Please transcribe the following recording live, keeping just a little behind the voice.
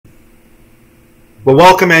Well,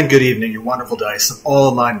 welcome and good evening, your wonderful dice of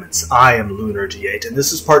all alignments. I am Lunar D8, and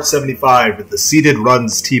this is part 75 of the SEEDED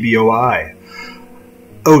RUNS TBOI.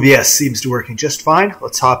 OBS seems to be working just fine.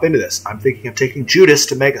 Let's hop into this. I'm thinking of taking Judas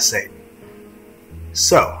to Mega Satan.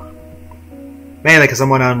 So, mainly because I'm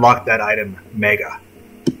going to unlock that item, Mega.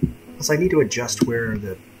 Plus, I need to adjust where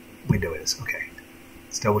the window is. Okay,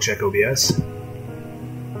 let's double check OBS.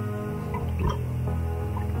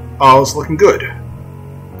 All's looking good.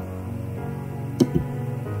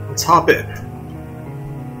 Let's hop in.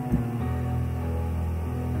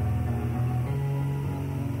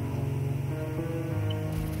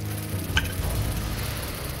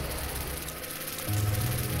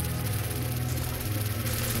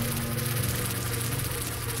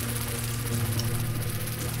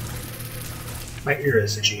 My ear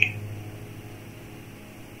is itchy.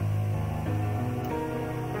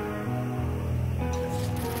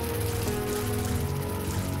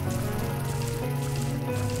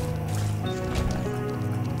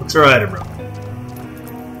 What's our item room?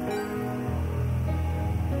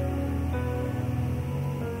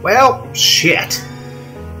 Well, shit.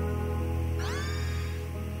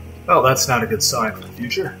 Well, that's not a good sign for the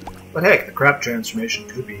future. But heck, the crap transformation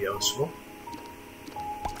could be useful.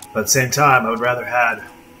 But at the same time, I would rather have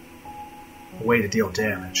a way to deal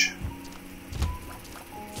damage.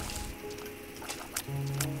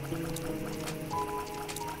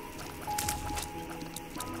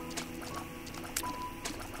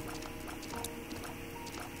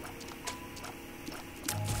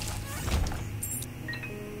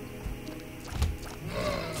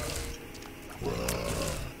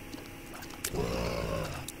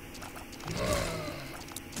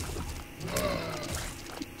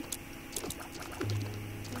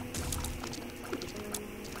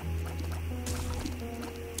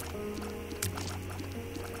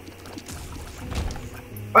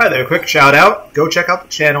 Hi there, quick shout out. Go check out the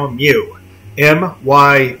channel Mew.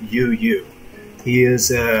 M-Y-U-U. He is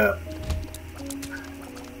an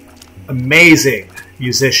amazing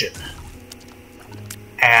musician.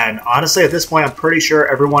 And honestly, at this point, I'm pretty sure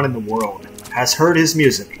everyone in the world has heard his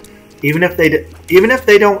music, even if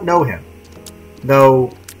they don't know him.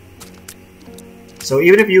 Though, so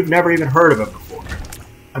even if you've never even heard of him before,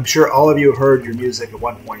 I'm sure all of you have heard your music at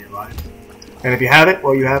one point in your life. And if you haven't,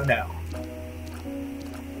 well, you have now.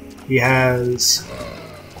 He has,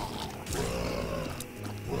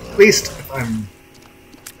 at least if I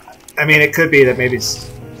mean, it could be that maybe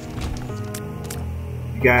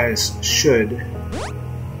you guys should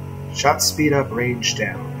shot speed up, range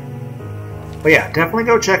down. But yeah, definitely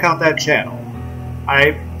go check out that channel.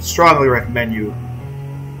 I strongly recommend you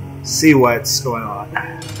see what's going on.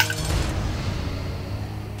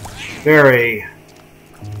 Very.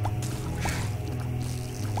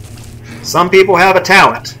 Some people have a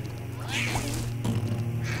talent.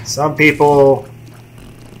 Some people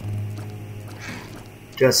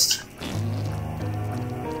just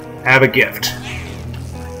have a gift.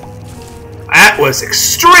 That was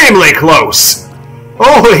extremely close!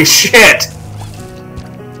 Holy shit!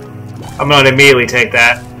 I'm gonna immediately take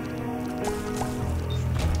that.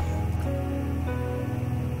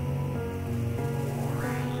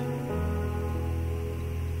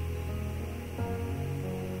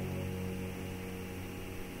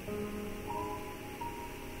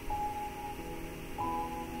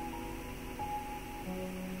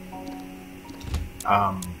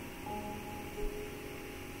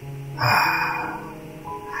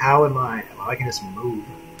 How am I? Well, I can just move.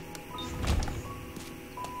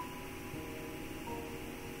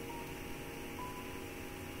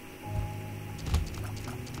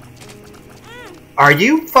 Are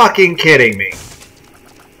you fucking kidding me?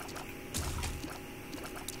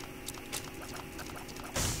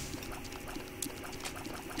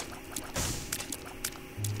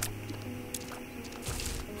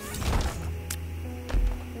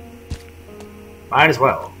 Might as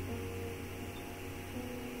well.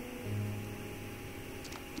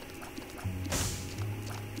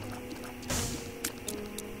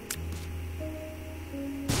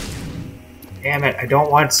 Damn it, I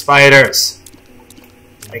don't want spiders.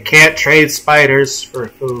 I can't trade spiders for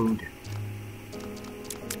food.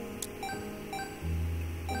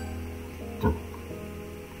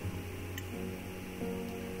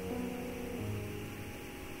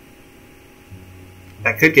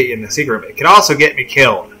 That could get you in the secret, but it could also get me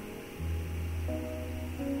killed.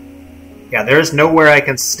 Yeah, there's nowhere I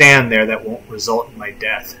can stand there that won't result in my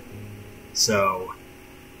death. So,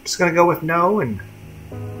 I'm just gonna go with no and...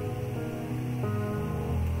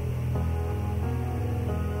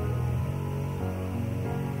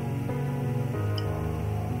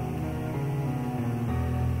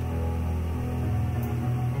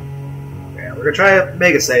 We're gonna try a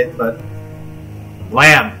Mega Save, but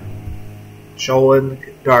Lamb, Sholin,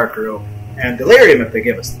 Dark Room, and Delirium if they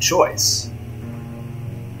give us the choice.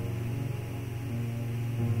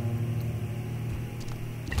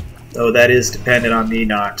 Though that is dependent on me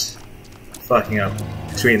not fucking up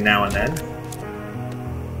between now and then.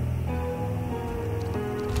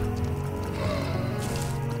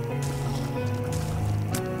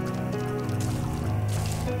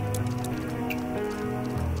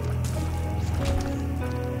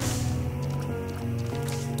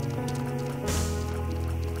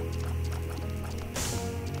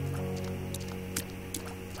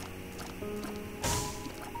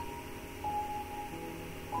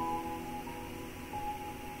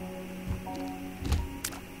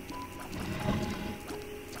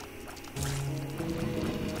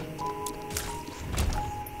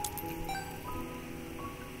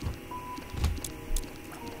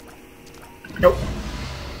 Nope.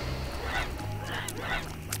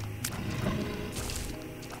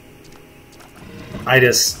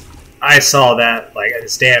 I saw that, like,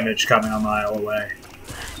 its damage coming a mile away.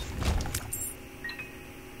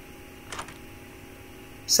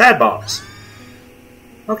 Sad bombs.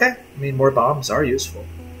 Okay, I mean, more bombs are useful.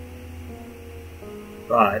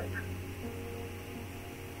 But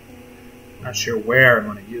not sure where I'm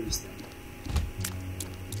going to use them.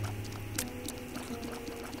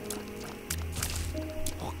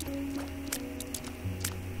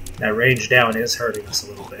 That range down is hurting us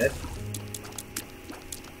a little bit.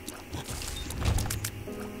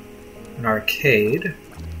 An arcade.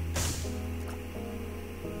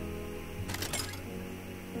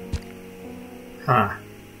 Huh.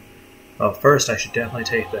 Well, first I should definitely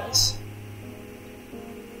take this.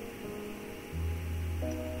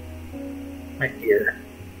 My ear.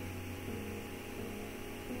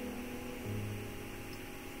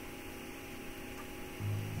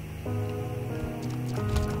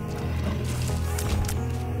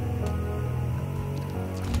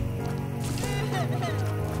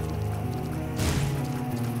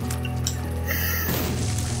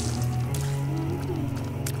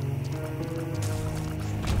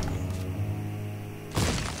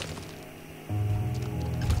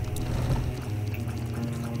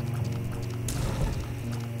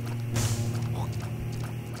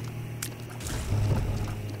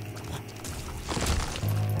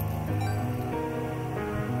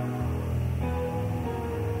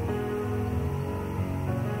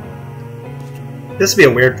 This would be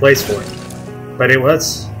a weird place for it, but it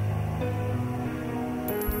was.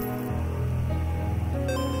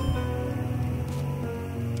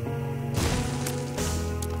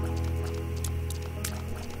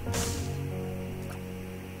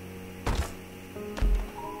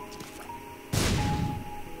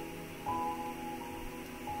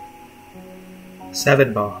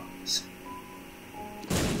 Seven bombs.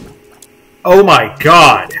 Oh my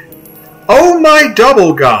god! Oh my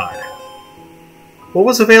double god! What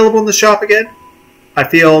was available in the shop again? I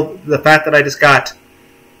feel the fact that I just got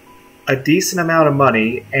a decent amount of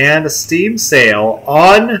money and a Steam sale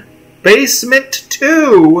on Basement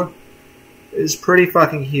 2 is pretty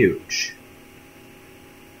fucking huge.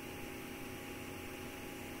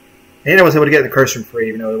 And I was able to get the cursor free,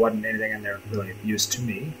 even though there wasn't anything in there really of use to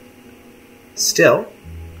me. Still.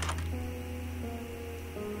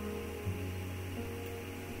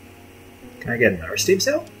 Can I get another Steam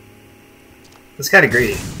sale? That's kind of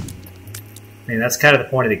greedy. I mean, that's kind of the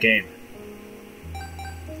point of the game.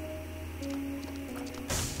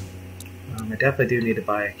 I definitely do need to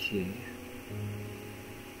buy a key.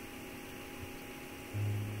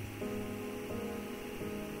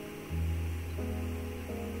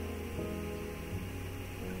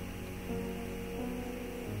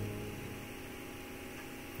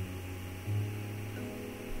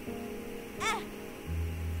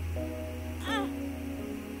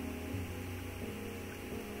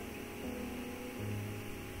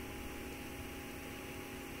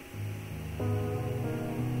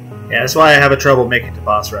 Yeah, that's why I have a trouble making it to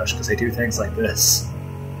boss rush, because they do things like this.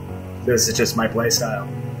 This is just my playstyle.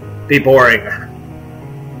 Be boring.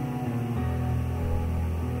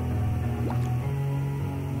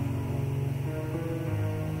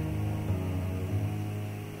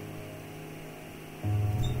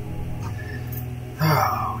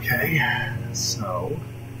 Okay, so...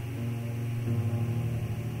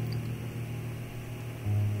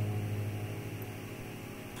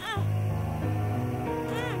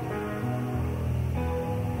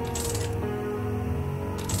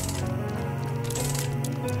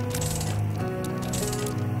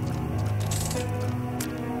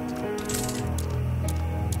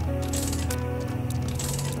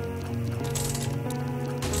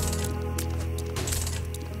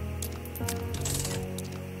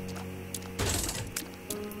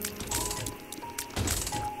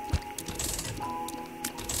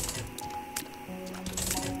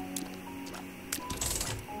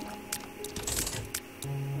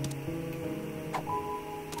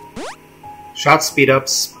 Shot speed up,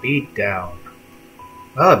 speed down.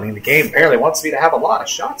 Well, I mean, the game apparently wants me to have a lot of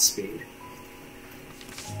shot speed.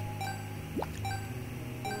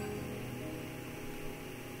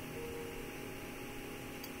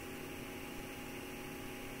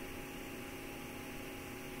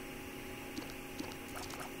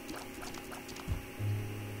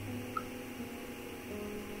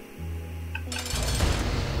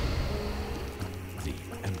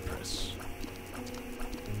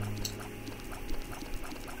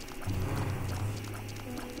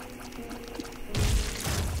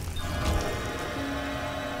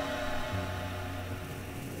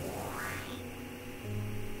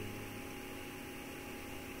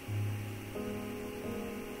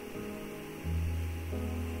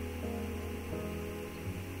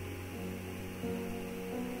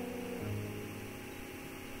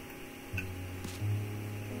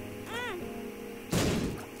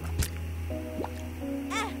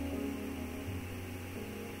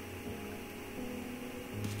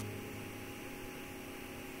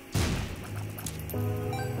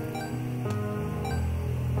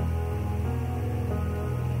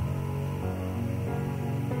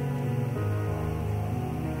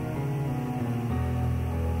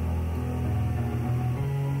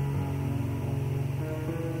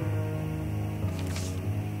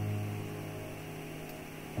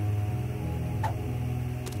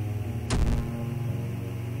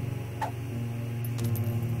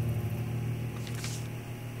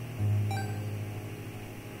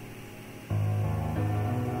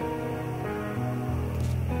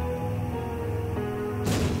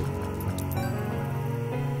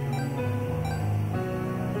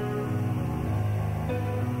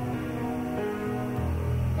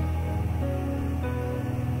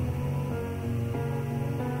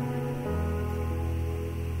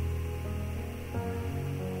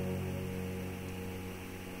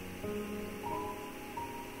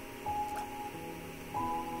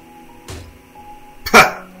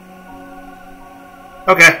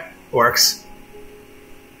 Okay, works.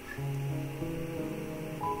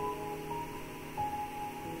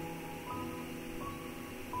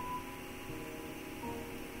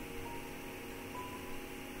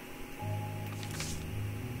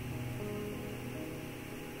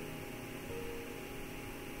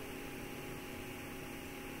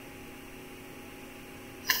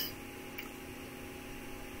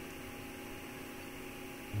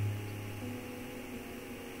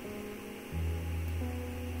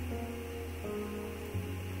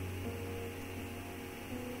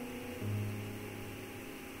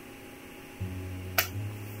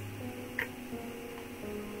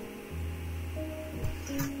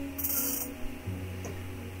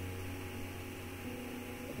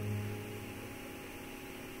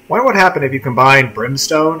 Wonder what happened if you combine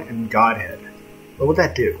Brimstone and Godhead. What would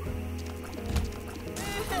that do?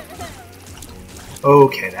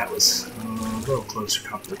 Okay, that was a little closer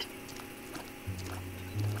comfort.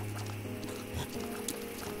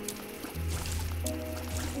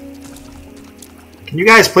 Can you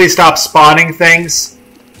guys please stop spawning things?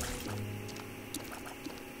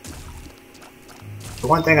 For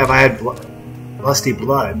one thing, I've had lusty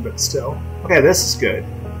blood, but still. Okay, this is good.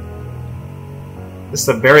 This is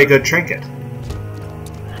a very good trinket.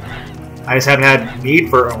 I just haven't had mead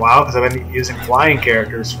for a while because I've been using flying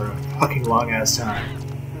characters for a fucking long ass time.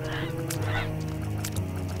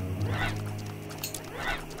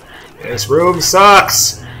 This room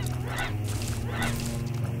sucks!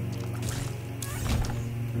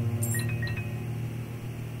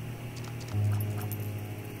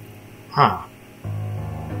 Huh.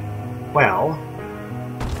 Well...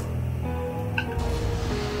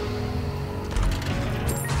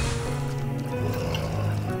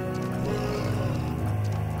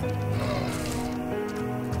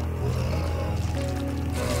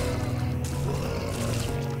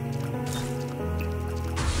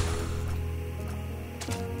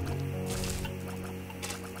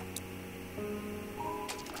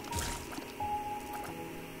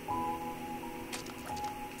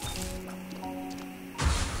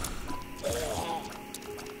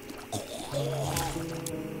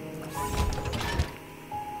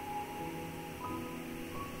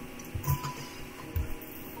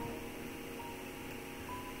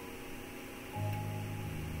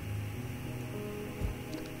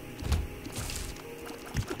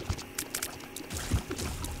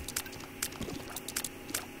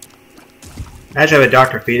 Imagine I have a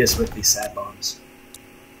Dr. Fetus with these sad bombs.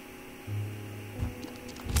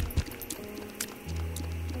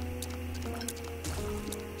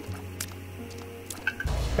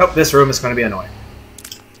 Oh, this room is going to be annoying.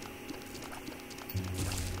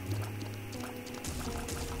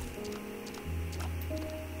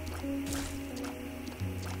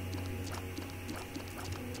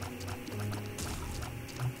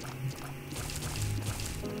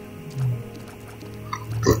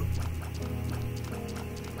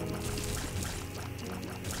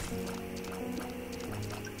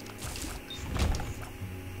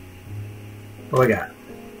 What do we got?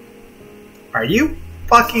 Are you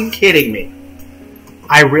fucking kidding me?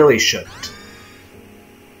 I really shouldn't.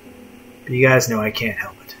 But you guys know I can't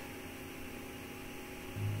help it.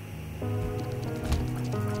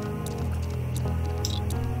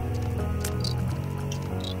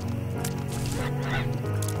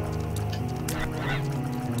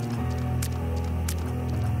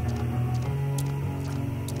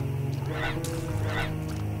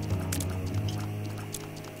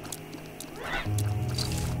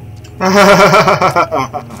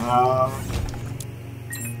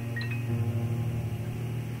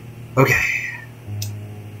 Okay.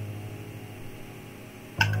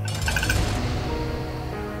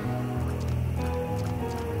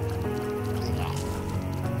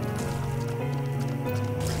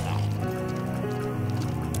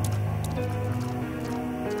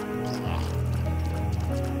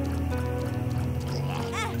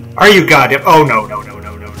 Are you goddamn? Oh no no no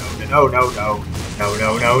no no no no no no no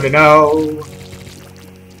no no no no.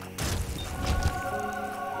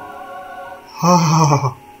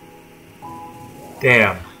 Oh,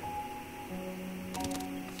 damn.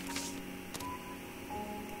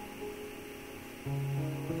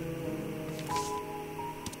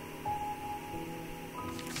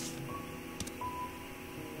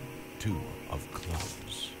 Two of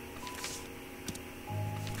clubs.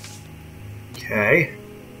 Okay.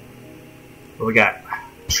 What we got?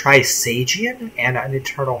 Trisagion and an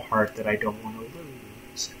eternal heart that I don't want to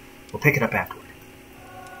lose. We'll pick it up afterward.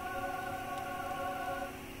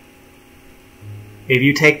 If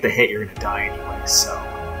you take the hit, you're going to die anyway, so...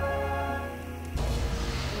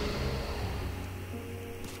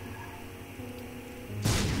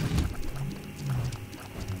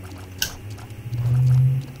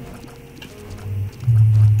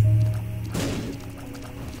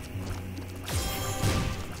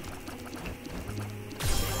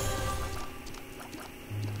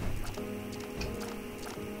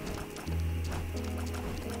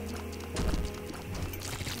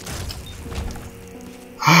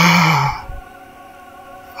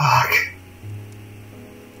 Fuck.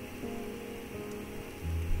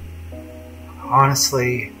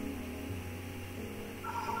 Honestly...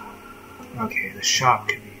 Okay, the shop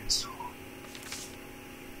can be useful.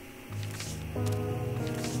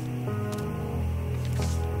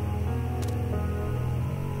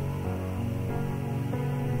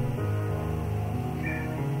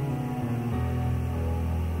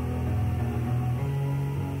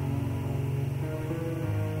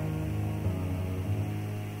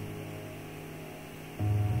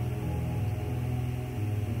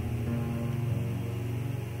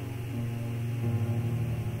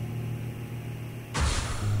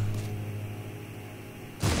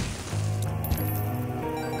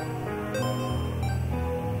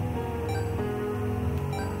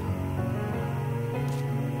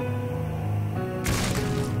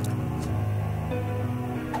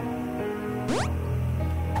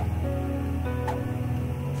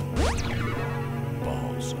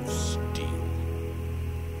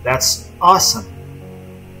 That's awesome.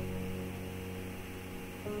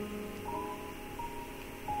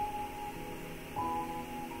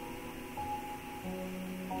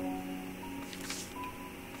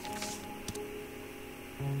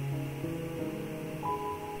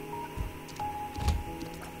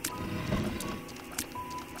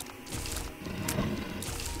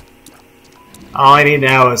 All I need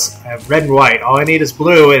now is I have red and white. All I need is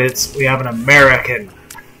blue, and we have an American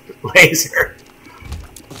laser.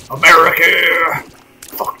 America!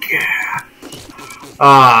 Fuck yeah!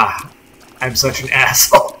 Ah, I'm such an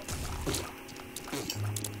asshole.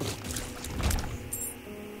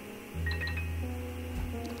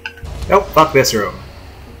 Nope, fuck this room.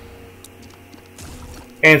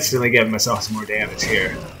 Instantly giving myself some more damage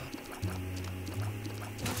here.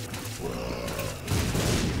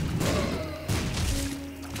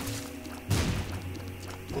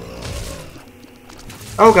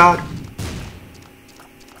 Oh god.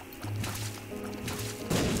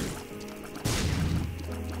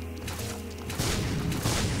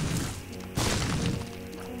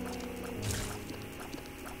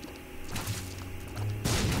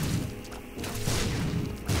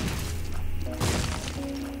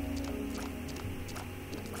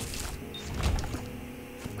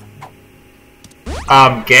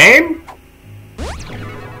 Game?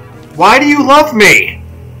 Why do you love me?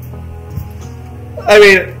 I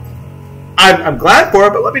mean, I'm glad for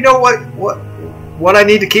it, but let me know what I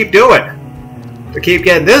need to keep doing to keep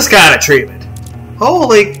getting this kind of treatment.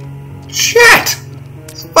 Holy shit!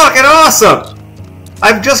 It's fucking awesome!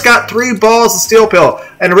 I've just got 3 balls of steel pill,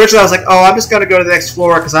 and originally I was like, oh, I'm just gonna go to the next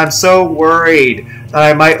floor because I'm so worried that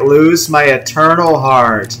I might lose my eternal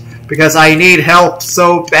heart because I need help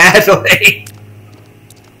so badly.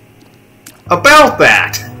 About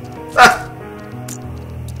that.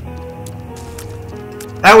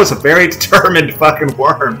 That was a very determined fucking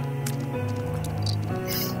worm.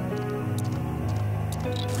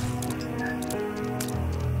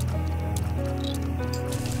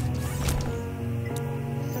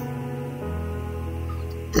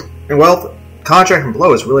 And well, contract and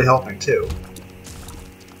blow is really helping too.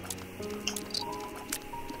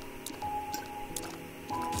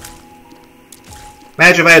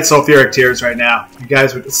 Imagine if I had sulfuric tears right now. You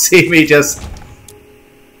guys would see me just...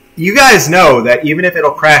 You guys know that even if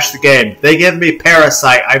it'll crash the game, they give me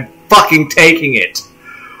Parasite, I'm fucking taking it.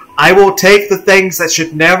 I will take the things that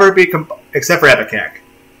should never be... except for Epicac.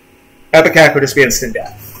 Epicac would just be instant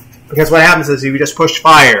death. Because what happens is you just push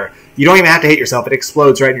fire. You don't even have to hit yourself. It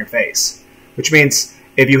explodes right in your face. Which means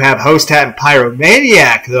if you have Host Hat and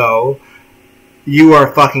Pyromaniac, though, you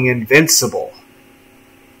are fucking invincible.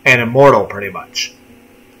 And immortal, pretty much.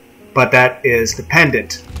 But that is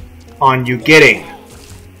dependent on you getting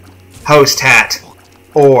Host Hat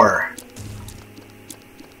or...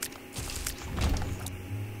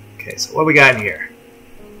 Okay, so what we got in here?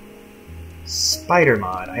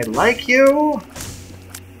 Spider-Mod. I like you.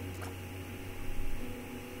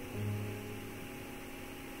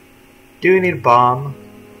 Do you need a bomb?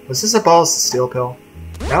 Was this a balls to steel pill?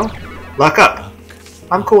 No? Luck up.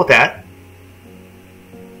 I'm cool with that.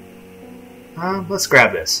 Let's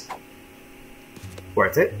grab this.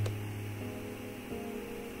 Worth it.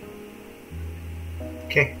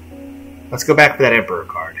 Okay. Let's go back for that Emperor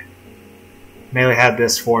card. Melee had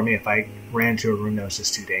this for me if I ran to a room that was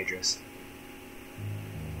just too dangerous.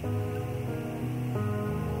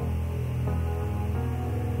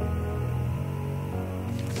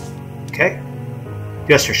 Okay.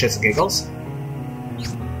 Just for shits and giggles.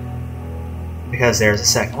 Because there's a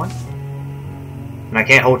second one. And I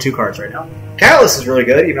can't hold two cards right now. Catalyst is really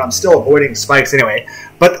good, even though I'm still avoiding spikes anyway.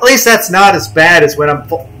 But at least that's not as bad as when I'm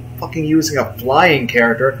fucking using a flying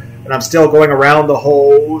character and I'm still going around the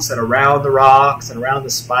holes and around the rocks and around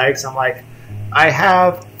the spikes. I'm like, I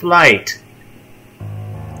have flight.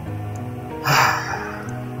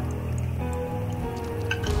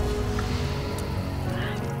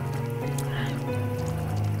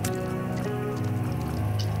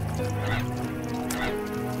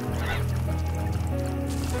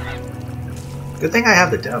 Good thing I have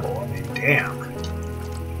the devil. I mean, damn.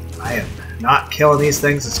 I am not killing these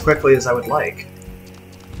things as quickly as I would like.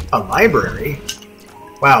 A library?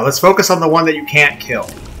 Wow, let's focus on the one that you can't kill.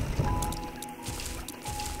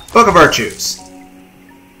 Book of Virtues.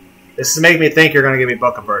 This is making me think you're going to give me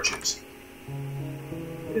Book of Virtues.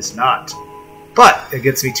 It is not. But it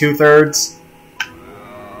gets me 2/3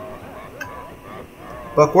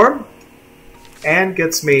 Bookworm. And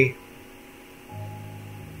gets me...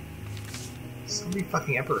 so many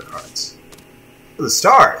fucking Emperor cards. Oh, the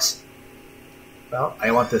stars! Well,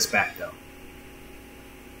 I want this back, though.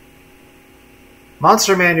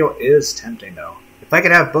 Monster Manual is tempting, though. If I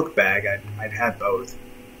could have Book Bag, I'd have both.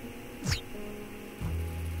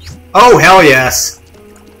 Oh, hell yes!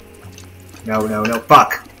 No, no, no,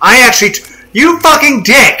 fuck. I actually... you fucking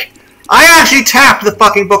dick! I actually tapped the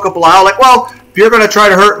fucking Book of Belial. Like, well, if you're gonna try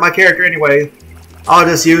to hurt my character anyway, I'll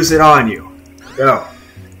just use it on you. Go.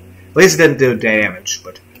 At least it didn't do damage,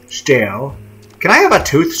 but still. Can I have a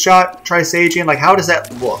Tooth Shot Trisagion? Like, how does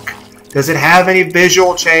that look? Does it have any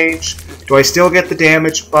visual change? Do I still get the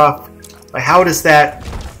damage buff? Like, how does that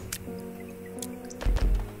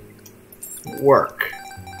work?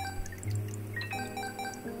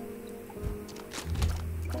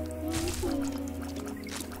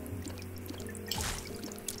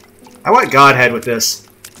 I want Godhead with this,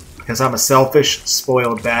 because I'm a selfish,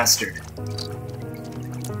 spoiled bastard.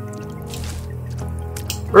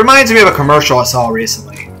 Reminds me of a commercial I saw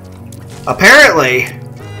recently. Apparently,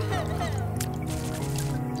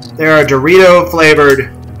 there are Dorito-flavored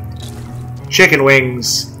chicken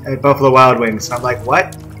wings at Buffalo Wild Wings. And I'm like,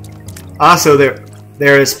 what? Also,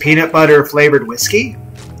 there is peanut butter-flavored whiskey?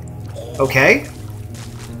 Okay.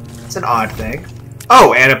 That's an odd thing.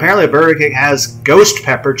 Oh, and apparently Burger King has ghost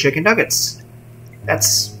pepper chicken nuggets.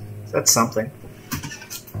 That's something.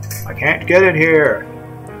 I can't get in here.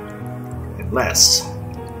 Unless...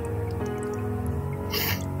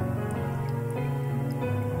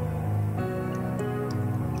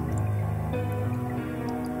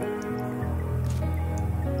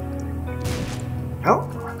 oh,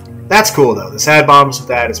 that's cool though. The sad bombs with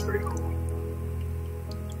that is pretty cool.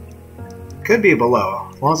 Could be below,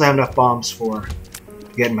 as long as I have enough bombs for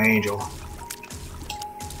getting my angel.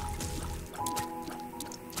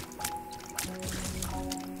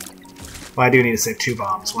 Well, I do need to save 2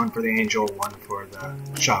 bombs. One for the angel, one for the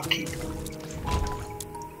shopkeep.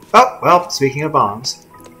 Oh, well, speaking of bombs.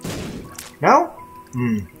 No?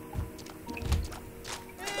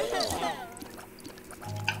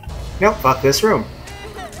 Nope, fuck this room.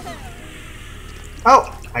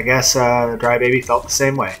 Oh, I guess the Dry Baby felt the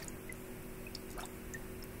same way.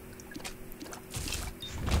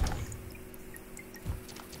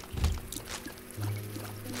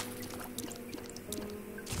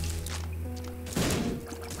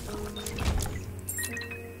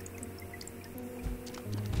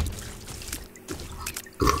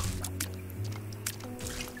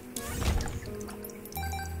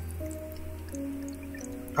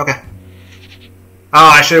 Okay. Oh,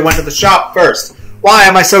 I should have went to the shop first. Why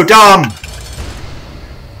am I so dumb?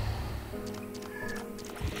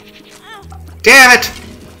 Damn it!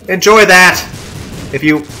 Enjoy that. If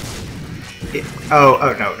you...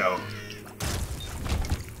 Oh, no.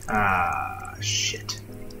 Ah, shit.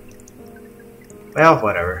 Well,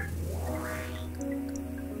 whatever.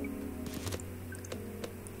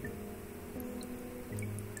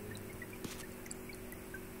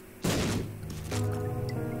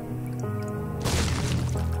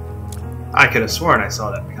 I could have sworn I saw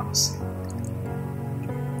that become a scene.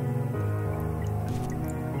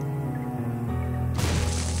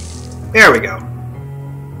 There we go.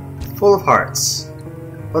 Full of hearts.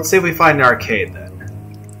 Let's see if we find an arcade then.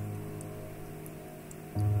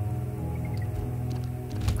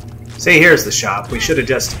 See, here's the shop. We should have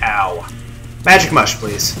just... Ow. Magic mush,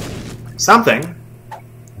 please. Something.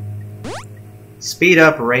 Speed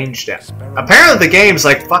up, range down. Apparently the game's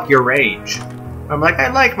like, fuck your range. I'm like,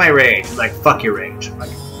 I like my range. He's like, fuck your range. I'm like,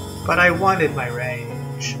 but I wanted my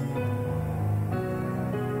range.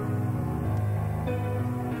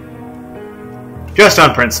 Just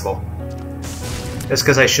on principle. Just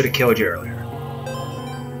because I should have killed you earlier.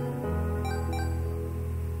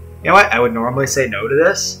 You know what? I would normally say no to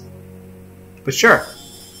this. But sure.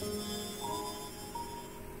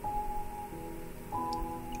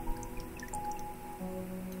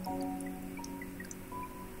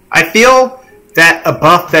 I feel that a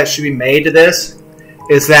buff that should be made to this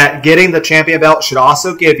is that getting the champion belt should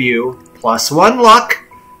also give you +1 luck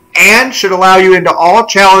and should allow you into all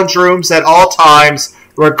challenge rooms at all times,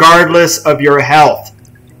 regardless of your health.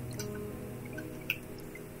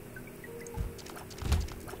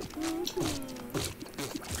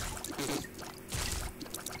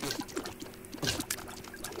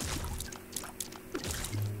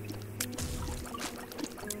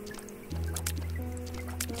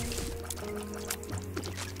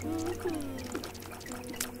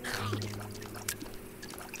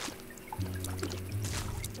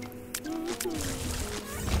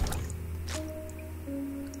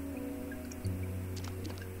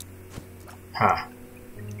 Huh.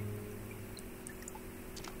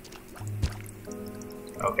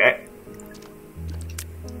 Okay.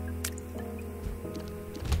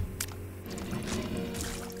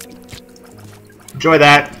 Enjoy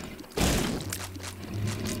that.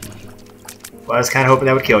 Well, I was kind of hoping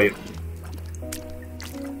that would kill you.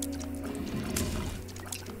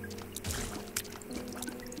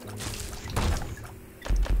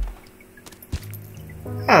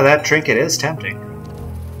 Yeah, that trinket is tempting.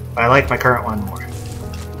 But I like my current one more.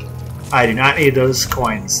 I do not need those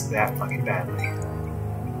coins that fucking badly.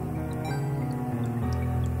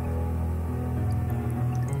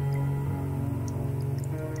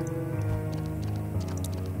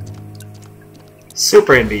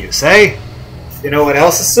 Super envy, you say? You know what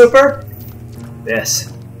else is super?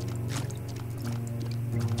 This.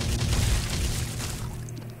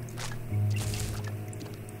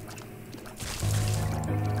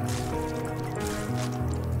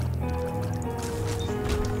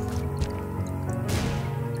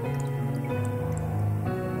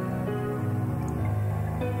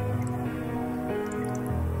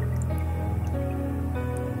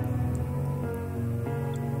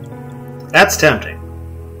 That's tempting.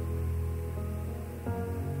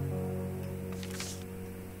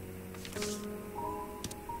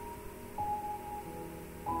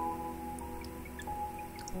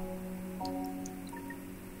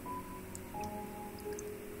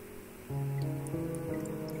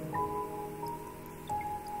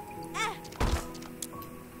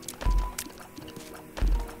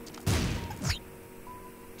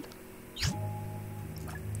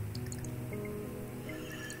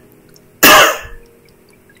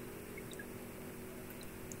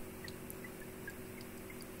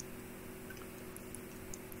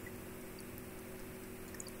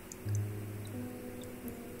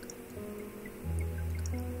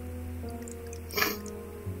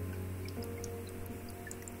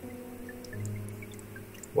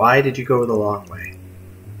 Why did you go the long way?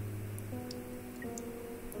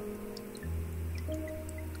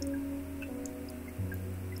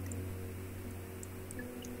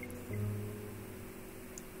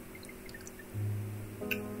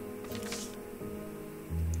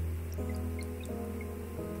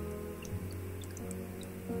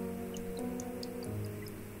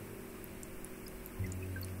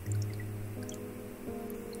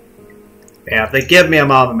 Yeah, if they give me a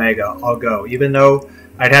Mama Mega, I'll go. Even though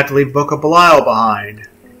I'd have to leave Book of Belial behind.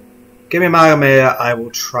 Give me a Mama Mega, I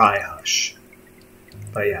will try Hush.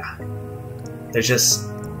 But yeah. There's just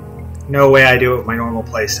no way I do it with my normal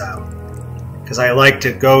playstyle. Because I like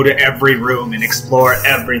to go to every room and explore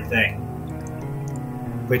everything.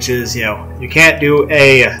 Which is, you know, you can't do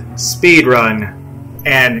a speed run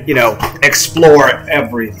and, you know, explore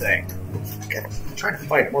everything. Okay, I'm trying to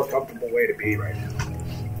find a more comfortable way to be right now.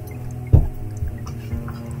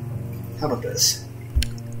 How about this?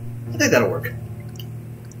 I think that'll work.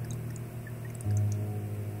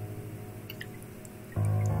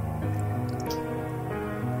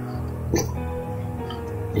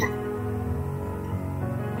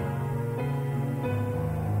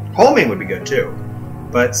 Homing would be good too,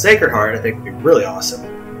 but Sacred Heart I think would be really awesome.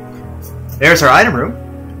 There's our item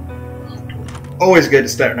room. Always good to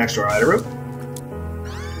start next to our item room.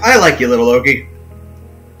 I like you, little Loki.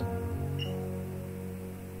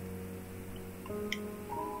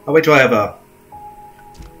 I'll wait till I have a...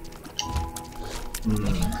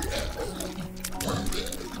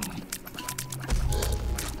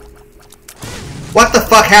 What the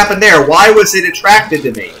fuck happened there? Why was it attracted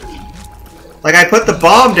to me? Like, I put the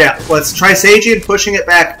bomb down. Was Trisagion pushing it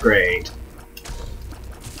back? Great.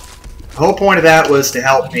 The whole point of that was to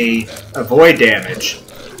help me avoid damage.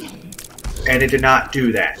 And it did not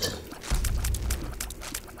do that.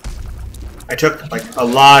 I took, like, a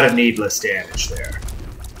lot of needless damage there.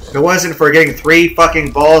 If it wasn't for getting 3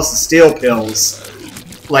 fucking balls of steel pills,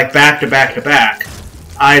 like back to back to back,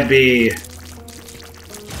 I'd be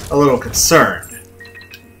a little concerned.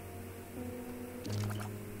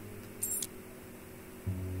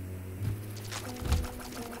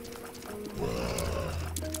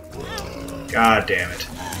 God damn it.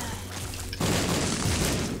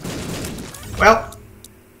 Well,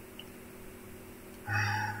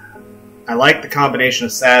 I like the combination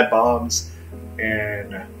of sad bombs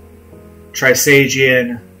and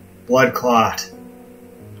Trisagion, Blood Clot,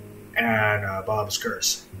 and Bob's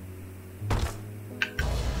Curse.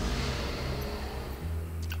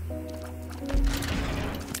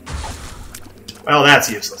 Well, that's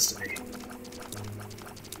useless to me.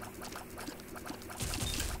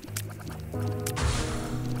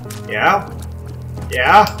 Yeah?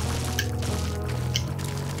 Yeah?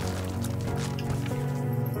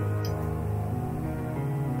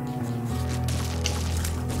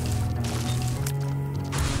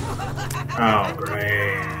 Oh,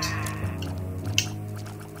 great.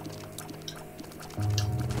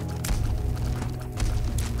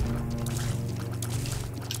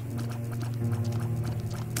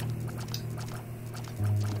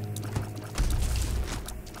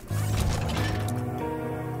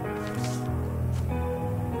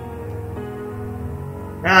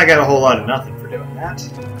 Now I got a whole lot of nothing for doing that.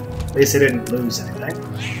 At least I didn't lose anything.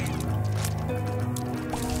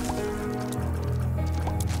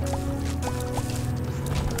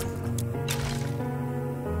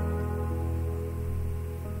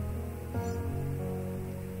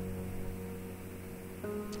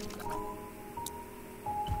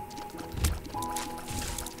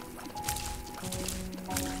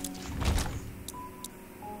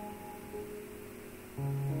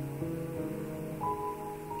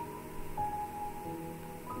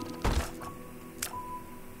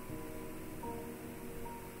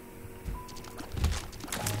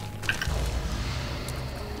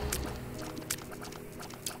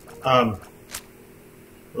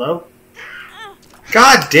 Hello?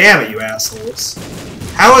 God damn it, you assholes.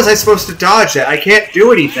 How was I supposed to dodge that? I can't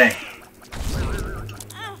do anything.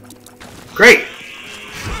 Great.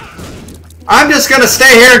 I'm just gonna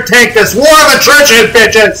stay here and take this war of attrition,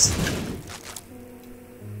 bitches!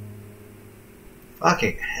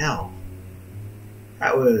 Fucking hell.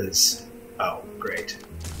 That was... Oh, great.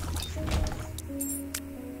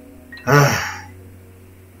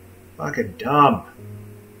 Fucking dumb.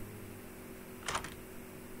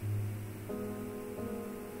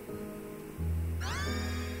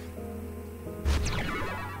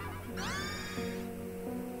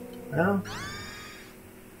 Well,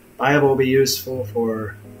 Bible will be useful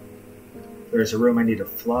for if there's a room I need to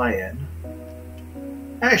fly in.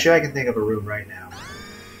 Actually, I can think of a room right now.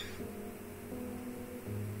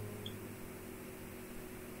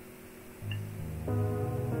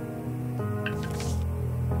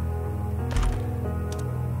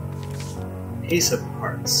 Ace of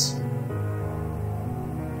Hearts.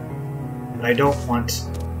 And I don't want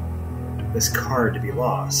this card to be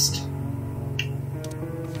lost.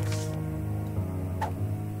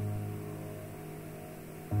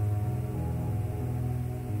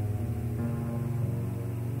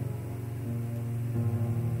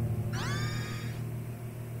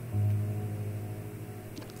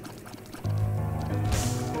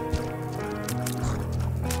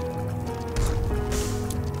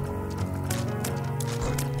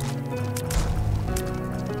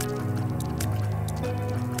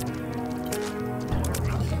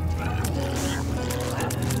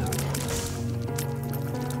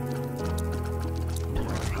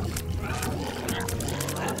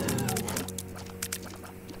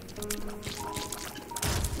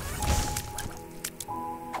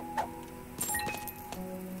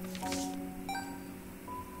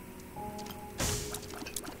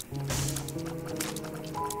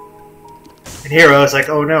 And here I was like,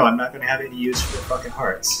 oh no, I'm not going to have any use for the fucking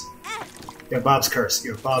hearts. You have Bob's Curse,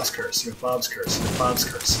 you have Bob's Curse, you have Bob's Curse, you have Bob's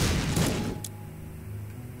Curse.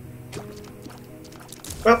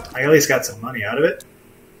 Well, I at least got some money out of it.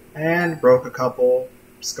 And broke a couple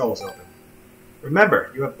skulls open.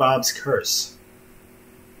 Remember, you have Bob's Curse.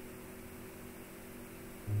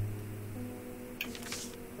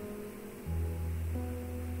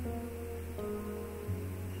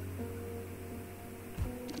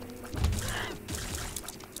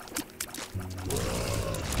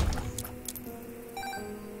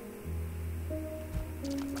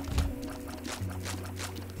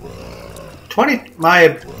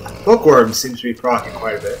 My bookworm seems to be proccing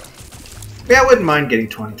quite a bit. Yeah, I wouldn't mind getting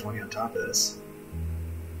 20/20 on top of this.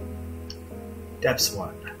 Depths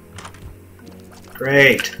 1.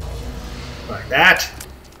 Great. Like that.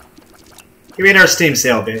 Give me another Steam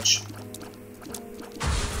sale, bitch.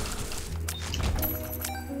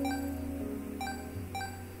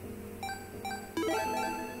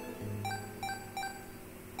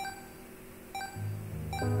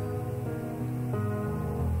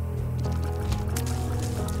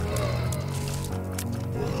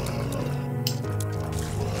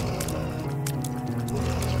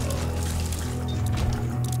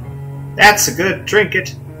 That's a good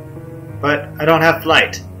trinket, but I don't have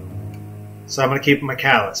flight, so I'm going to keep my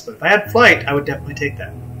callus. But if I had flight, I would definitely take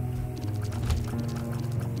that.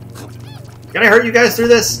 Can I hurt you guys through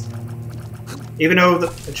this? Even though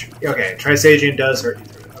okay, trisagion does hurt you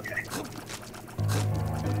through it. Okay.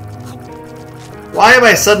 Why am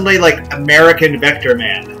I suddenly like American Vector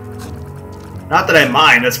Man? Not that I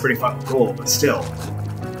mind. That's pretty fucking cool, but still,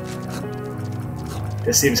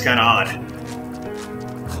 this seems kind of odd.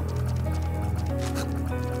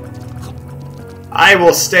 I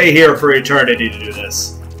will stay here for eternity to do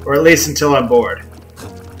this. Or at least until I'm bored.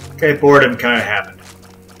 Okay, boredom kind of happened.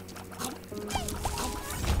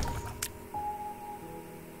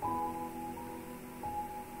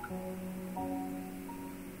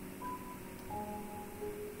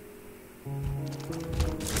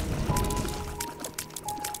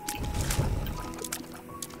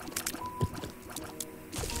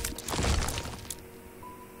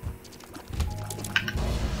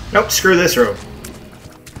 Nope, screw this room.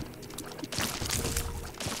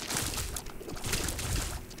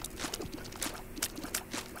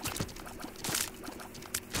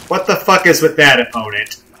 What the fuck is with that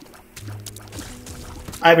opponent?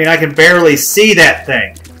 I mean, I can barely see that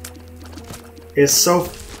thing. It's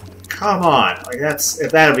so... Come on. Like, that's...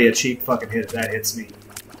 If that'll be a cheap fucking hit, if that hits me.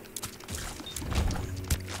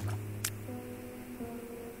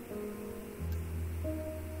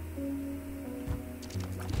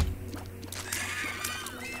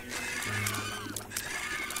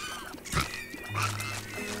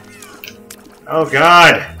 Oh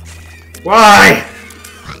god! Why?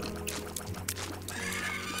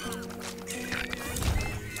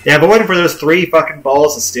 Yeah, if it wasn't for those 3 fucking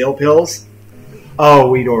balls of steel pills, oh,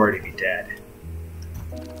 we'd already be dead.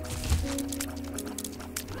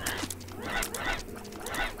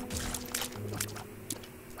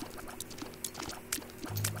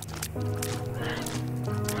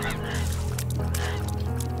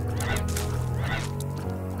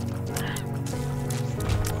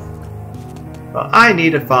 Well, I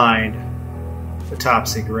need to find the top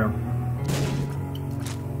secret room.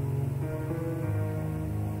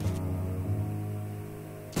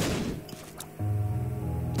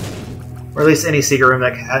 Or at least any secret room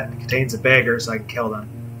that contains a beggar so I can kill them.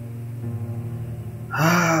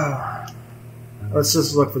 Let's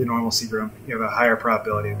just look for the normal secret room. You have a higher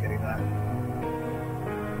probability of getting that.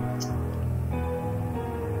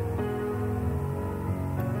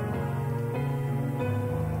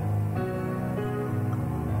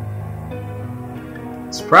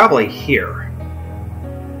 It's probably here.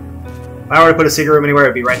 If I were to put a secret room anywhere,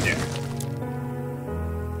 it'd be right there.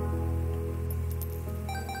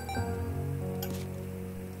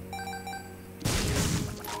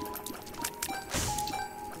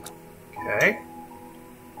 Okay.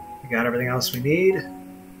 We got everything else we need.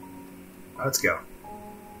 Let's go.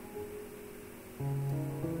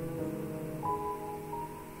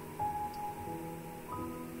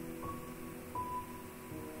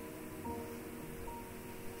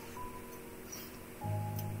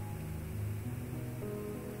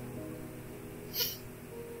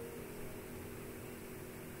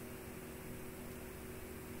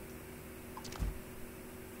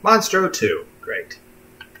 Monstro 2. Great.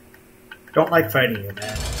 Don't like fighting you,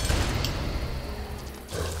 man.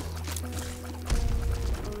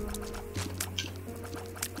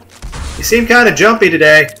 You seem kind of jumpy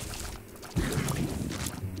today.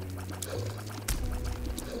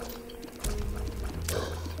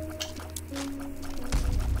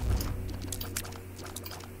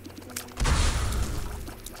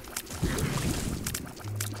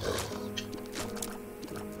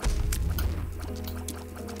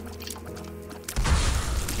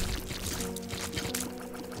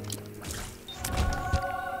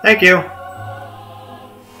 Thank you.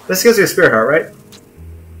 This gives me a spirit heart, right?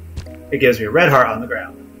 It gives me a red heart on the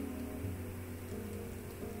ground.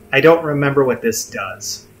 I don't remember what this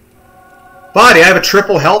does. Body, I have a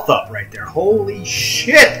triple health up right there. Holy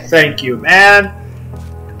shit, thank you, man.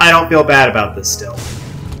 I don't feel bad about this still.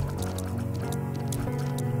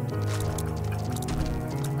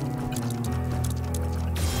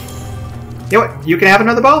 You know what? You can have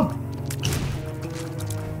another bomb.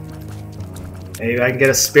 Maybe I can get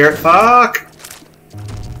a spirit fuck.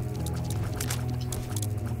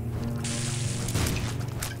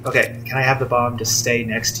 Okay, can I have the bomb just stay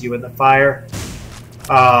next to you in the fire?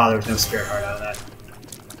 Oh, there was no spirit heart out of that.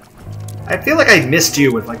 I feel like I missed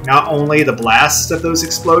you with like not only the blasts of those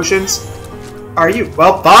explosions. Are you?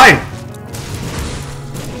 Well, fine.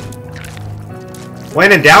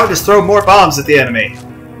 When in doubt, just throw more bombs at the enemy.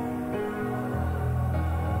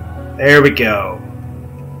 There we go.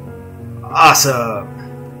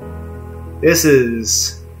 Awesome. This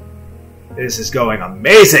is going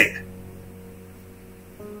amazing.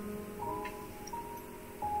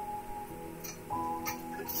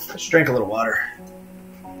 Let's drink a little water.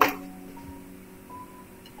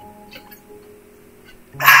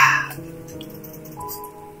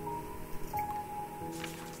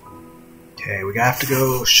 Okay, we have to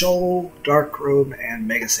go Shoal, Dark Room, and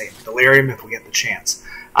Mega Saint Delirium if we get the chance.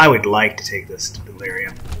 I would like to take this to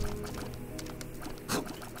Delirium.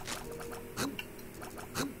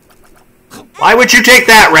 Why would you take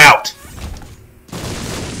that route?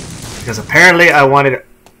 Because apparently I wanted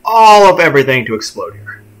all of everything to explode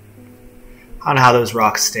here. I don't know how those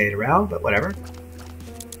rocks stayed around, but whatever.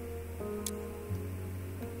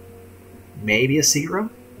 Maybe a secret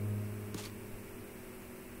room?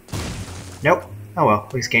 Nope. Oh well,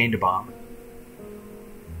 at least gained a bomb.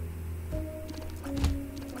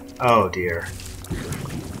 Oh dear.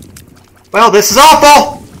 Well, this is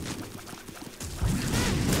awful!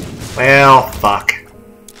 Well, fuck.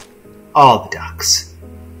 All the ducks.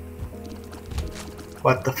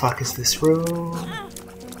 What the fuck is this room?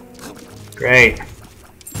 Great.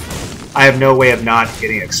 I have no way of not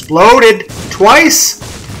getting exploded twice!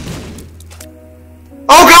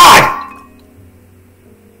 Oh god!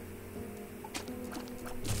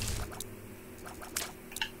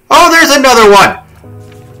 Oh, there's another one!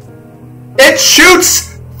 It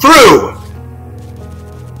shoots through!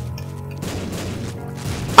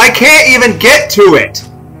 I can't even get to it!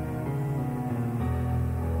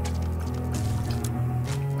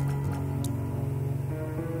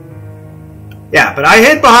 Yeah, but I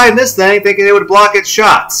hid behind this thing thinking it would block its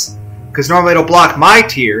shots. Because normally it'll block my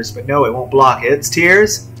tears, but no, it won't block its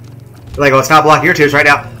tears. You're like, oh, it's not blocking your tears right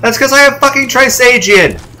now. That's because I have fucking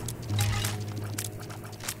trisagion!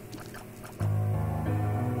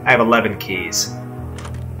 I have 11 keys.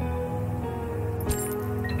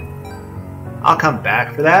 I'll come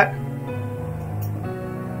back for that.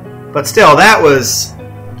 But still, that was...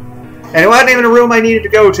 And it wasn't even a room I needed to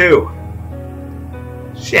go to.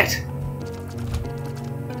 Shit.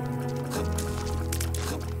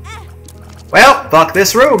 Well, fuck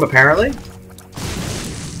this room, apparently.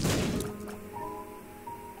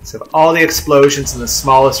 Let's have all the explosions in the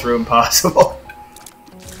smallest room possible.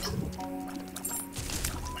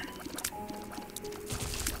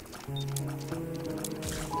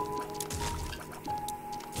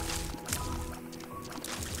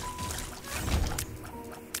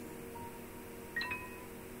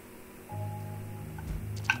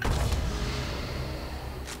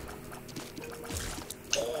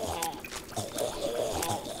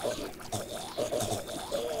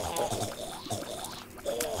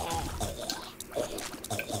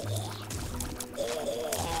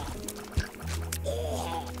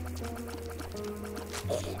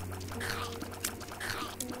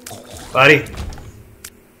 Buddy.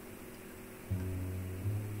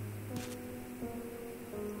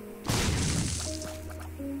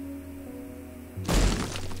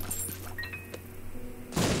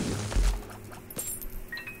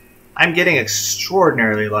 I'm getting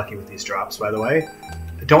extraordinarily lucky with these drops, by the way.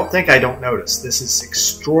 Don't think I don't notice. This is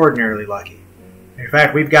extraordinarily lucky. In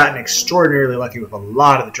fact, we've gotten extraordinarily lucky with a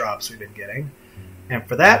lot of the drops we've been getting. And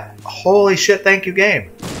for that, holy shit, thank you,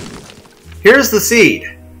 game. Here's the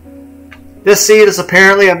seed. This seed is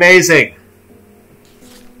apparently amazing.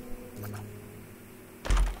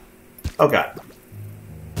 Oh god.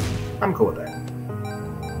 I'm cool with that.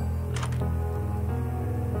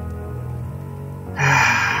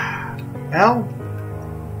 Well,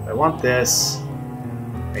 I want this.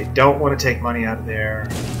 I don't want to take money out of there.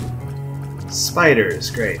 Spiders,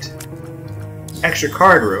 great. Extra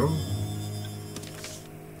card room.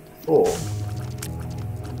 Full.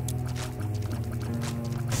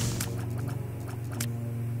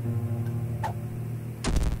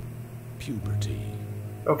 Puberty.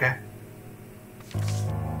 Okay.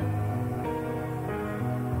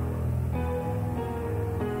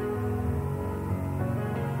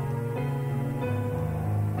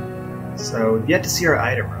 So, yet to see our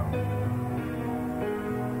item room.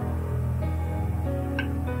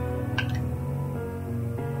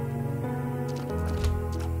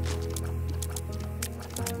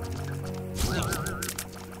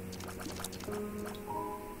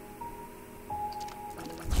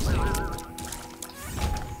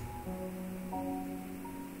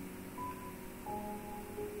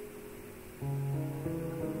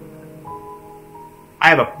 I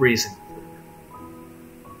have a reason.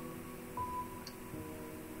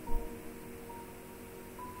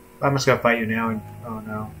 I'm just gonna fight you now and oh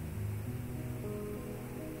no.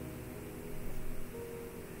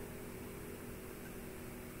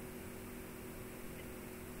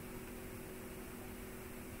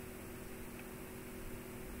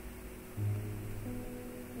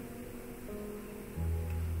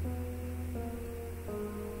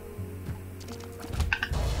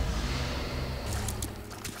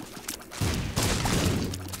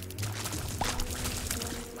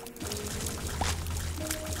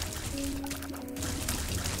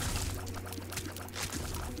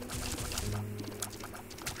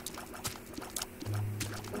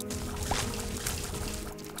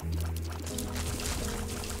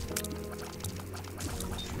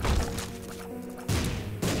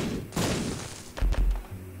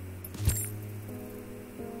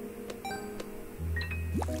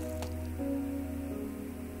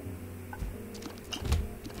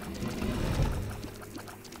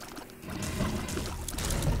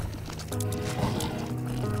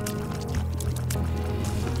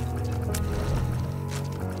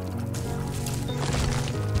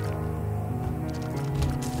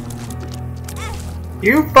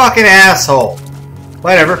 You fucking asshole!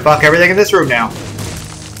 Whatever, fuck everything in this room now.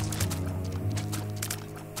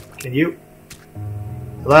 Can you...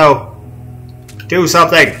 Hello? Do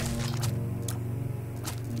something!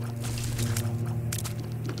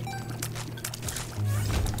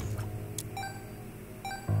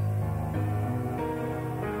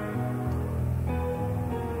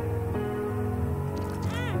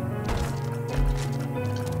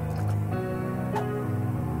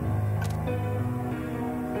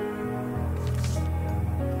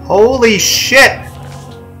 Holy shit!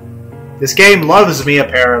 This game loves me,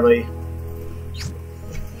 apparently.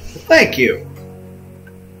 Thank you.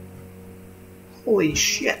 Holy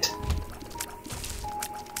shit.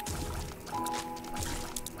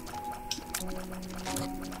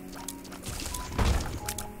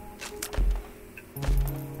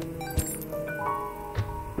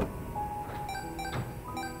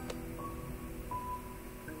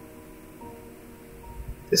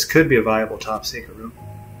 This could be a viable top secret room.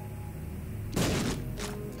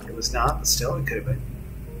 It was not, but still, it could have been.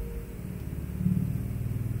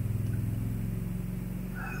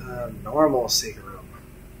 Normal secret room.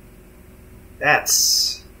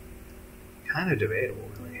 That's kind of debatable,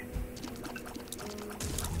 really.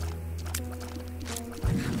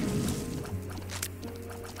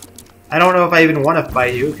 I don't know if I even want to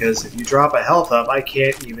fight you, because if you drop a health up, I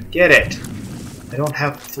can't even get it. I don't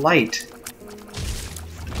have flight.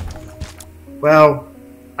 Well,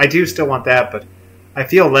 I do still want that, but I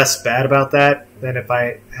feel less bad about that than if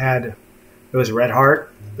I had... It was Red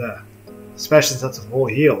Heart, the special since that's a full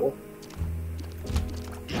heal.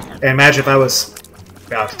 And imagine if I was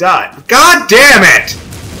about to die. God damn it!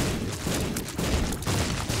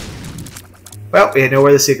 Well, we know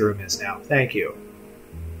where the secret room is now. Thank you.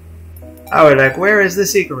 I was like, where is the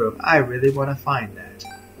secret room? I really want to find that.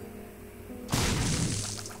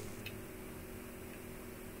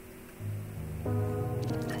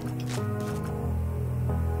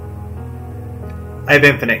 I have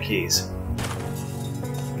infinite keys.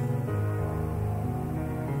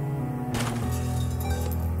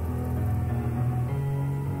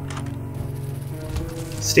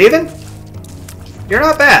 Steven? You're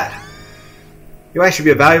not bad. You actually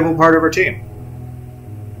be a valuable part of our team.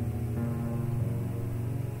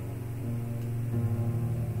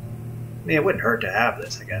 I mean, it wouldn't hurt to have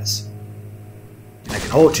this, I guess. I can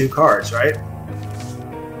hold 2 cards, right?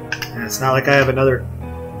 And it's not like I have another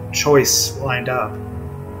choice lined up,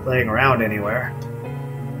 laying around anywhere.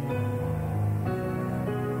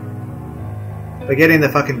 But getting the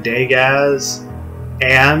fucking Dagaz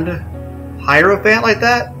and Hierophant like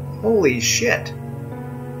that? Holy shit.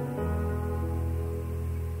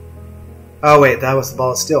 Oh wait, that was the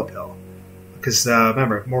Ball of Steel pill. Because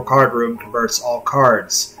remember, more card room converts all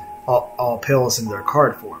cards, all pills into their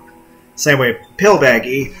card form. Same way, Pill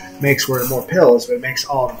Baggy makes where more pills, but it makes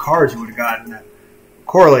all the cards you would have gotten that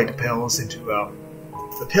correlate to pills into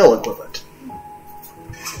the pill equivalent.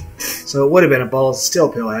 So it would have been a Ball of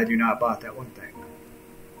Steel pill had you not bought that one thing.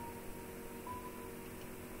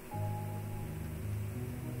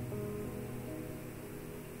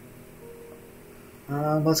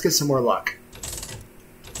 Let's get some more luck.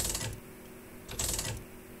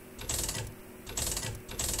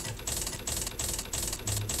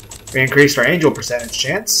 We increased our angel percentage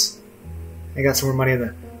chance. I got some more money in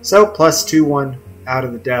the... So, plus 2-1 out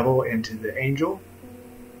of the devil into the angel.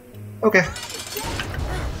 Okay.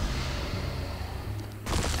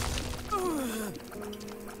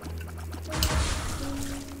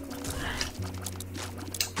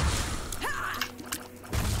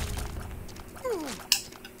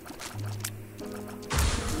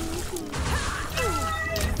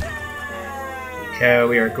 Okay,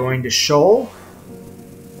 we are going to Shoal.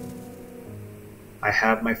 I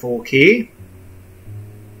have my full key.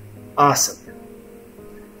 Awesome.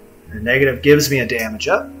 The negative gives me a damage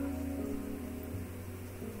up.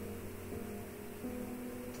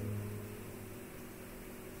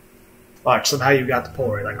 Watch, somehow you got the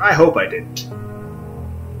Polaroid. Like, I hope I didn't.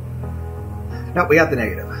 Nope, we got the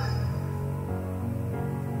negative.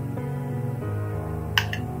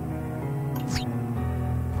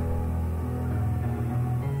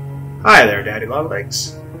 Hi there, Daddy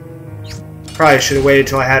Longlegs. Probably should have waited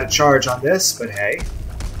till I had a charge on this, but hey.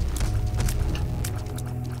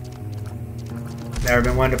 Never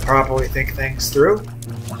been one to properly think things through.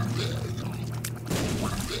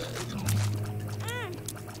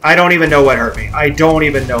 I don't even know what hurt me. I don't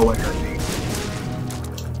even know what hurt me.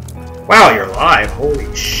 Wow, you're alive.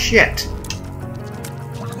 Holy shit.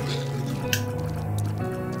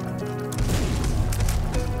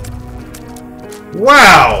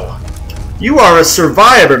 Wow! You are a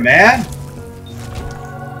survivor, man!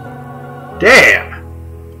 Damn!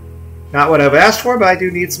 Not what I've asked for, but I do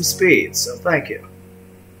need some speed, so thank you.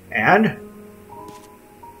 And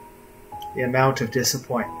the amount of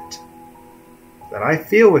disappointment that I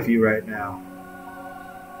feel with you right now.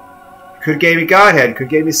 Could gave me Godhead, could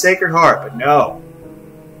gave me Sacred Heart, but no.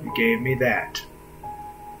 You gave me that.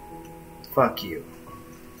 Fuck you.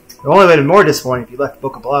 It would only been more disappointing if you left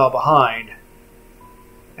Book of Belial behind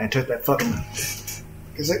and took that fucking...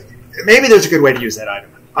 Because maybe there's a good way to use that item.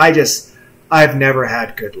 I've never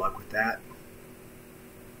had good luck with that.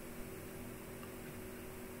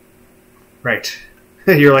 Right.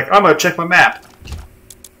 You're like, I'm gonna check my map.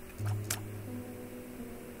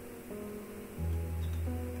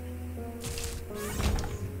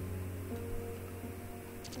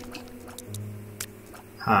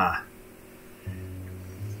 Huh.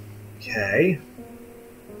 Okay.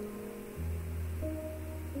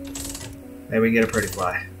 Maybe we can get a pretty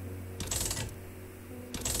fly.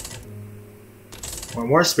 Or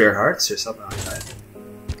more Spirit Hearts or something like that.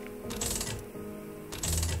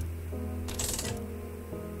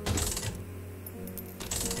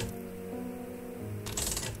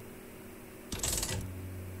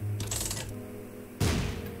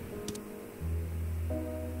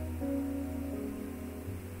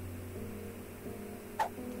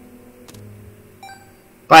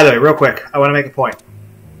 By the way, real quick, I want to make a point.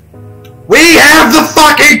 We have the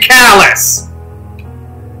fucking Callus!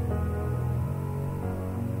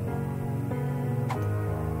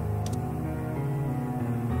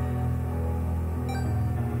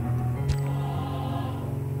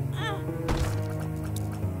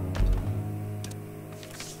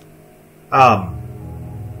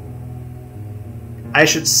 I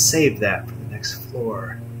should save that for the next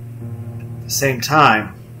floor. At the same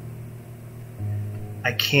time,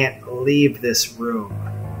 I can't leave this room.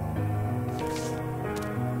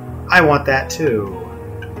 I want that too.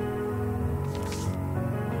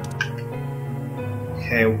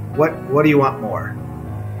 Okay, what do you want more?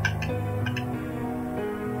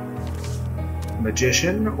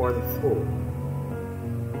 Magician or the Fool?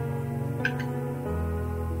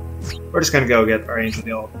 We're just gonna go get our Angel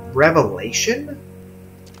Deal. Revelation?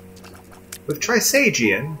 With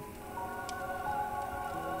Trisagion?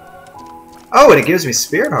 Oh, and it gives me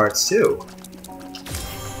Spirit Hearts too.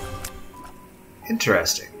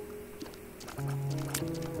 Interesting.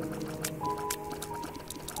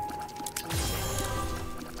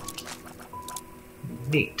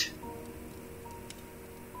 Neat.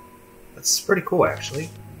 That's pretty cool, actually.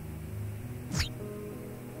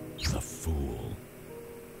 The Fool.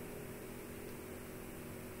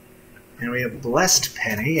 And we have Blessed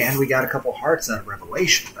Penny, and we got a couple hearts out of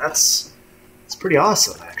Revelation. That's pretty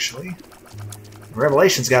awesome, actually.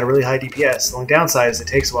 Revelation's got a really high DPS. The only downside is it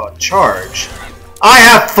takes a while to charge. I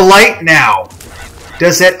have Flight now!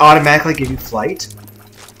 Does it automatically give you Flight?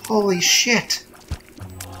 Holy shit!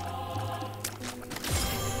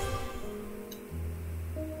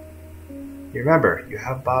 You remember, you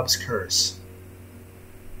have Bob's Curse.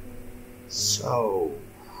 So...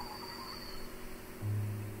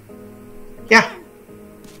 yeah.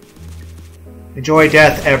 Enjoy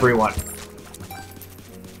death, everyone.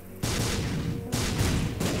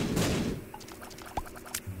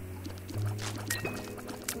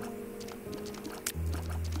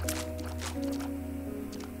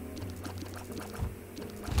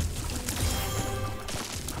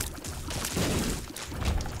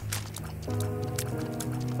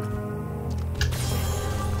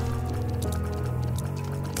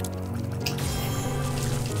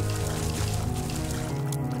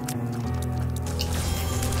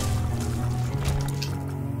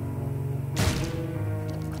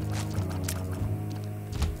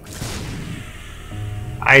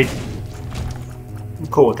 I'm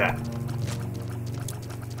cool with that.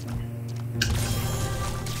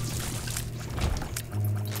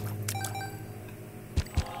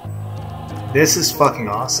 This is fucking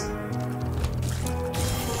awesome.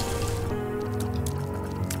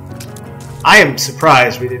 I am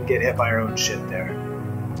surprised we didn't get hit by our own shit there.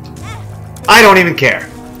 I don't even care.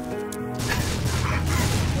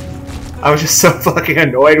 I was just so fucking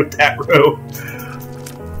annoyed with that room.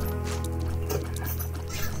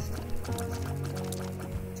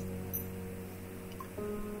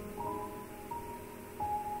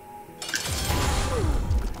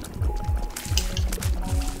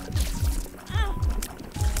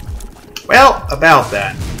 Well, about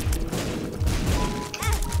that.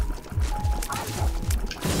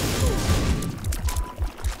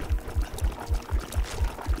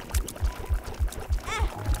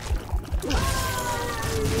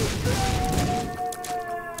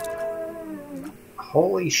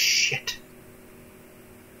 Holy shit.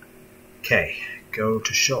 Okay, go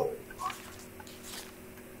to Shoal.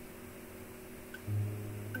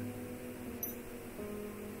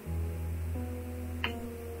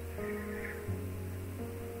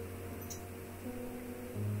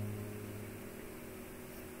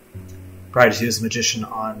 Probably just use Magician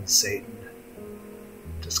on Satan.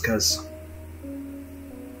 Just because a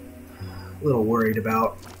little worried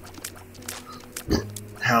about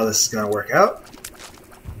how this is going to work out.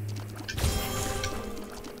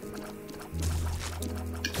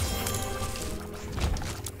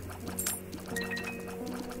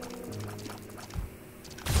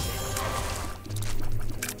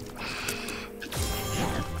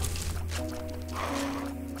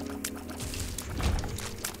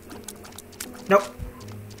 Nope.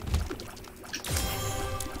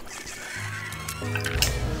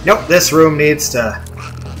 Nope, this room needs to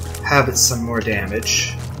have some more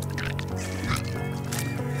damage.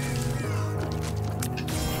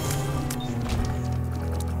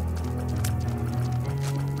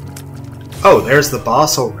 Oh, there's the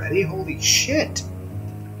boss already? Holy shit.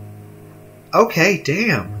 Okay,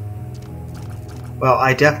 damn. Well,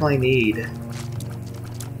 I definitely need...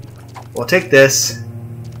 We'll take this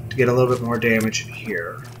to get a little bit more damage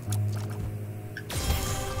here.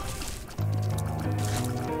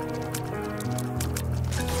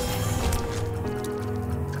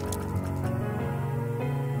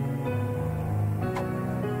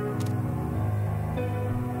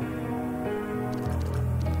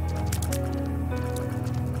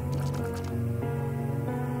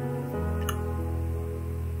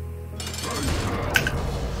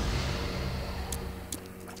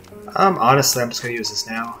 Honestly, I'm just going to use this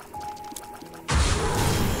now.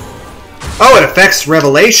 Oh, it affects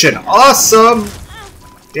Revelation! Awesome!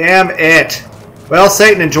 Damn it. Well,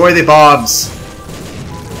 Satan, enjoy the bombs.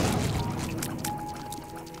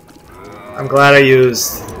 I'm glad I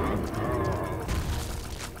used...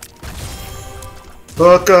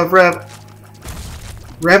 Book of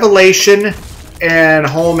Revelation and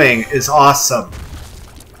homing is awesome.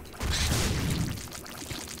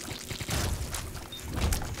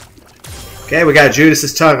 Okay, we got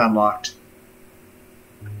Judas's tongue unlocked.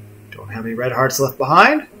 Don't have any red hearts left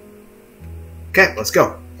behind. Okay, let's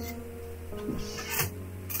go.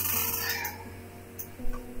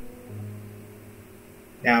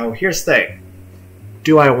 Now, here's the thing.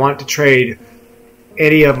 Do I want to trade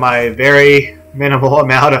any of my very minimal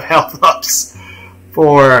amount of health ups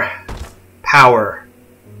for power?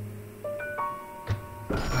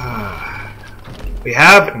 We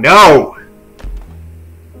have... No!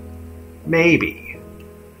 Maybe.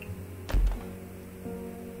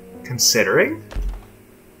 Considering?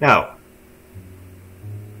 No.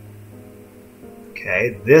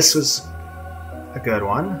 Okay, this was a good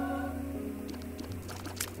one.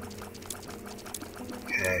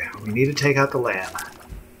 Okay, we need to take out the lamb.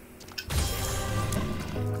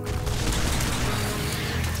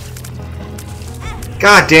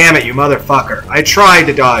 God damn it, you motherfucker. I tried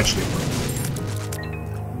to dodge you.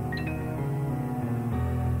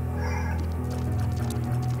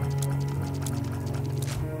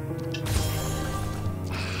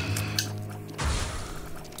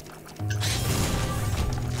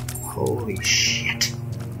 Holy shit.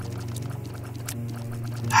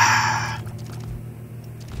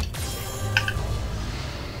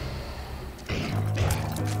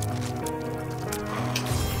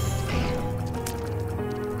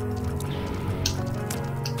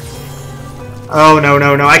 Oh, no,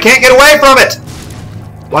 no, no. I can't get away from it!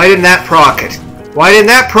 Why didn't that proc it? Why didn't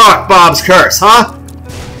that proc Bob's curse, huh?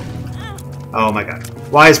 Oh my god.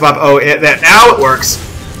 Why is Bob... Oh, now it works.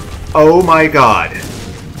 Oh my god.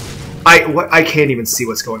 I can't even see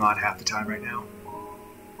what's going on half the time right now.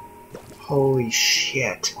 Holy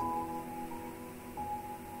shit.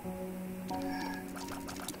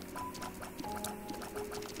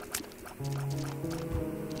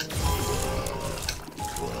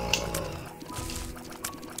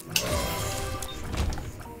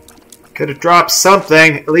 Could have dropped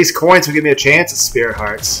something. At least coins would give me a chance at spirit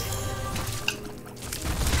hearts.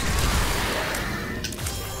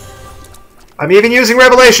 I'm even using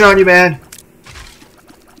Revelation on you, man.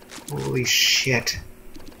 Holy shit.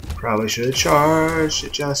 Probably should have charged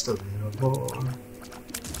it just a little more.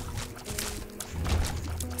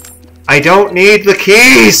 I don't need the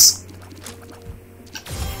keys!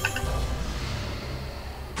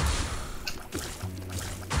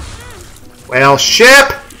 Well,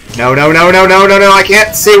 ship! No, no, no, no, no, no, no, I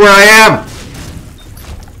can't see where I am!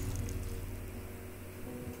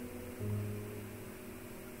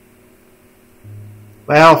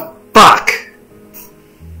 Well, fuck!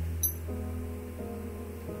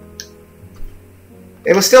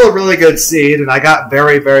 It was still a really good seed, and I got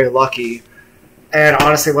very, very lucky. And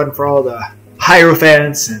honestly, it wasn't for all the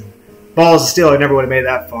Hierophants and Balls of Steel, I never would have made it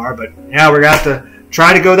that far. But yeah, we're going to have to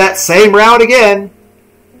try to go that same route again.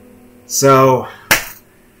 So,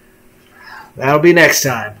 that'll be next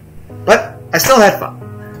time. But I still had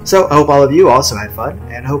fun. So I hope all of you also had fun,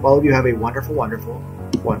 and I hope all of you have a wonderful, wonderful,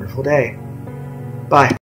 wonderful day. Bye.